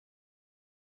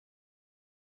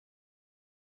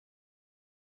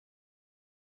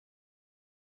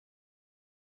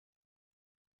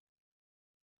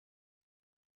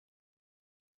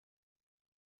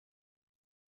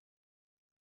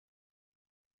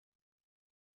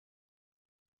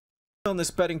On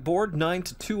this betting board,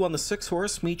 9-2 on the 6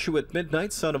 horse, Meet You at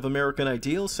Midnight, Son of American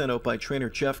Ideal, sent out by trainer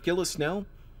Jeff Gillis now.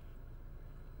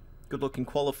 Good looking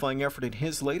qualifying effort in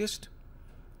his latest.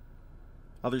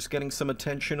 Others getting some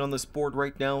attention on this board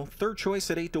right now. Third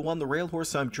choice at 8-1, the rail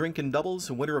horse I'm Drinking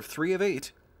Doubles, a winner of 3 of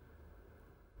 8.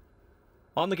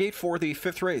 On the gate for the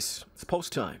 5th race, it's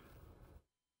post time.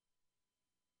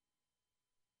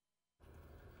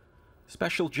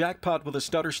 Special jackpot with a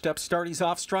stutter step start, he's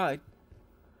off stride.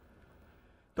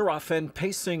 They're off and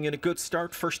pacing in a good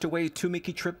start. First away, Two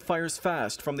Mickey Trip fires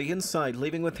fast from the inside,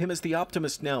 leaving with him as the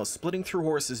optimist now, splitting through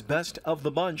horses, best of the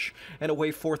bunch, and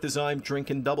away fourth is I'm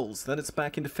Drinking Doubles. Then it's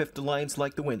back into fifth, Alliance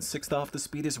Like the Wind. Sixth off the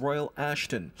speed is Royal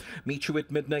Ashton. Meet You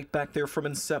at Midnight back there from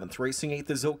in seventh. Racing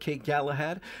eighth is OK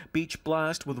Galahad. Beach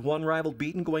Blast with one rival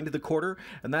beaten going to the quarter,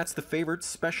 and that's the favorite.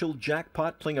 Special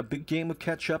Jackpot playing a big game of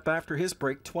catch up after his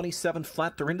break. 27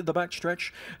 flat, they're into the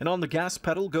backstretch, and on the gas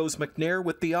pedal goes McNair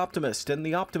with the Optimist, and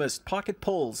the Optimist pocket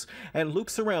pulls and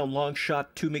loops around long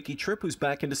shot to Mickey Trip, who's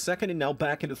back into second and now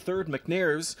back into third.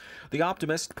 McNair's the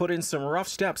Optimist put in some rough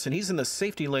steps, and he's in the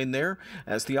safety lane there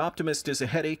as the Optimist is a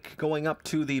headache going up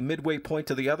to the midway point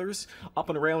to the others. Up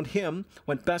and around him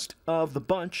went best of the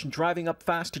bunch, and driving up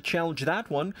fast to challenge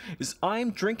that one is I'm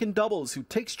Drinking Doubles, who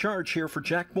takes charge here for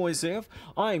Jack Moiseev.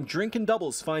 I'm Drinking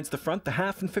Doubles finds the front, the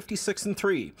half, and 56 and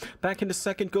 3. Back into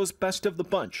second goes best of the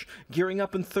bunch. Gearing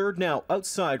up in third now,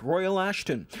 outside Royal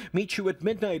Ashton. Meet You at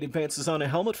Midnight advances on a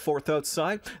helmet, fourth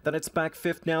outside. Then it's back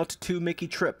fifth now to Two Mickey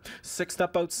Trip. Sixth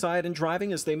up outside and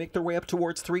driving as they make their way up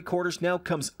towards three quarters. Now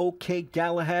comes OK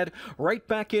Galahad. Right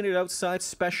back in it outside.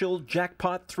 Special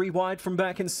Jackpot 3 wide from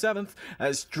back in seventh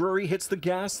as Drury hits the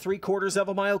gas. 3/4 of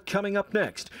a mile coming up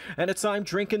next. And it's I'm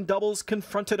Drinking Doubles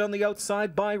confronted on the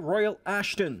outside by Royal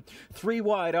Ashton. 3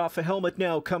 wide off a helmet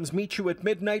now comes Meet You at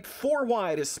Midnight. 4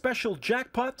 wide is Special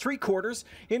Jackpot 3/4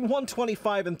 in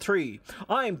 125 and 3.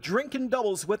 I'm Drinking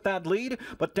Doubles with that lead,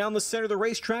 but down the center of the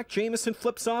racetrack, Jameson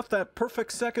flips off that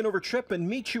perfect second over Trip, and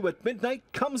Meet You at Midnight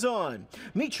comes on.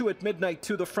 Meet You at Midnight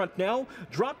to the front now.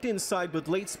 Dropped inside with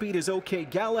late speed is OK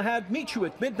Galahad. Meet You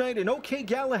at Midnight, and OK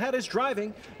Galahad is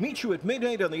driving. Meet You at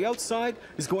Midnight on the outside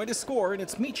is going to score, and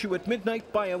it's Meet You at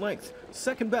Midnight by a length.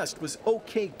 Second best was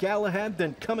OK Galahad,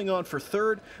 then coming on for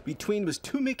third. Between was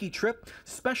Two Mickey Trip.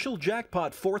 Special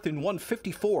Jackpot fourth in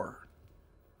 154.